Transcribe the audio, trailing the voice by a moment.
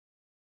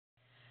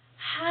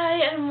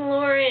I'm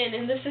Lauren,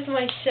 and this is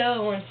my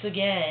show once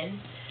again.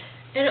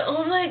 And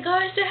oh my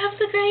gosh, I have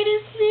the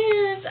greatest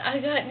news! I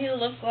got new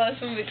lip gloss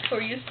from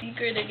Victoria's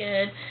Secret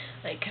again.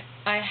 Like,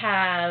 I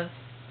have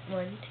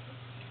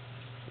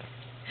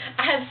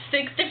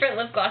 6 different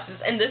lip glosses,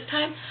 and this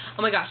time,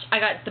 oh my gosh, I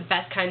got the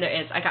best kind there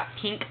is. I got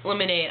pink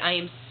lemonade. I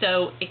am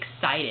so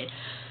excited.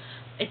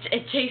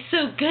 It tastes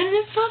so good, and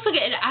it smells so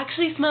good. It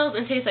actually smells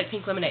and tastes like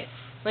pink lemonade.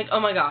 Like, oh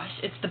my gosh,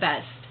 it's the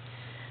best.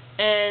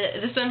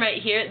 And this one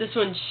right here, this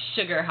one's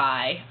Sugar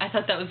High. I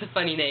thought that was a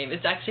funny name.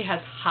 It actually has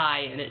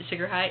high in it,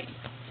 Sugar High.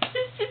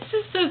 It's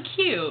just so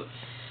cute.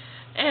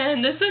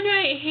 And this one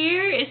right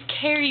here is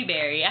Carry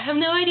Berry. I have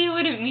no idea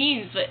what it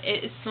means, but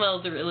it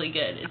smells really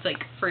good. It's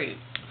like fruit.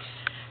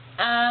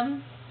 Oh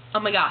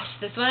my gosh,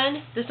 this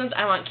one's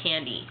I Want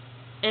Candy.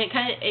 And it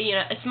kind of, you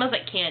know, it smells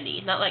like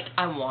candy, not like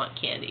I want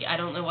candy. I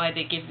don't know why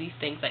they give these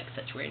things like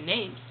such weird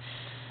names.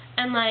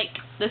 And like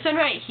this one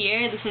right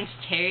here, this one's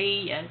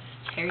Cherry. Yes,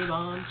 Cherry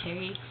Bomb,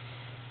 Cherry.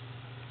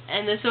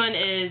 And this one's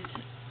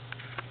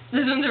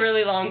a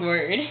really long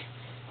word.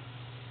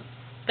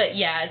 But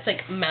yeah, it's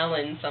like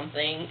melon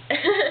something.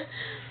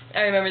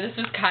 I remember this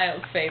was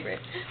Kyle's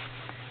favorite.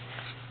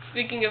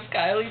 Speaking of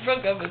Kyle, he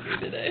broke up with me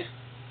today.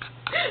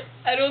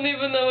 I don't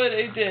even know what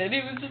I did. He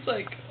was just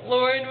like,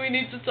 Lauren, we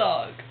need to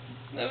talk.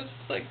 And I was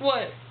just like,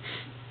 what?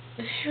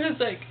 And he was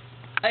like,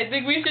 I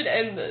think we should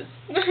end this.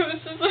 And I was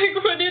just like,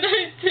 what did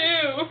I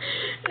do?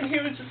 And he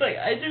was just like,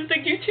 I just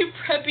think you're too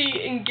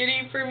preppy and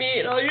giddy for me,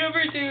 and all you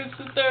ever do is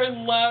sit there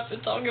and laugh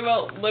and talk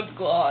about lip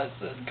gloss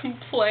and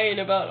complain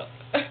about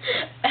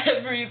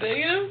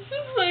everything. And I was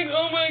just like,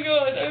 oh my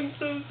god, I'm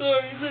so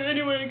sorry. Is there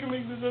any way I can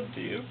make this up to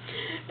you?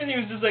 And he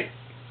was just like,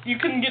 you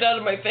couldn't get out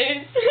of my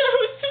face. And I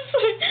was just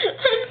like,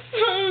 I'm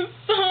so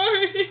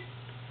sorry.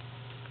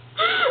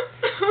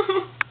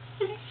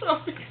 I'm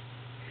sorry.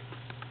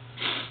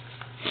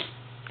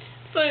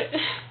 But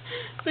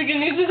the good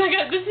news is I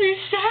got this new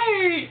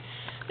shirt.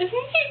 Isn't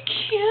it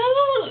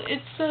cute?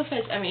 It's so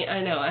fun. I mean,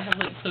 I know, I have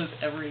like clothes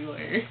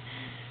everywhere.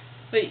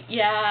 But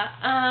yeah,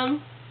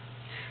 I'm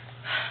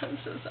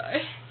so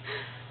sorry.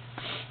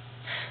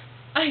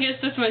 I guess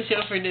that's my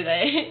show for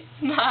today.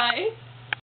 Bye.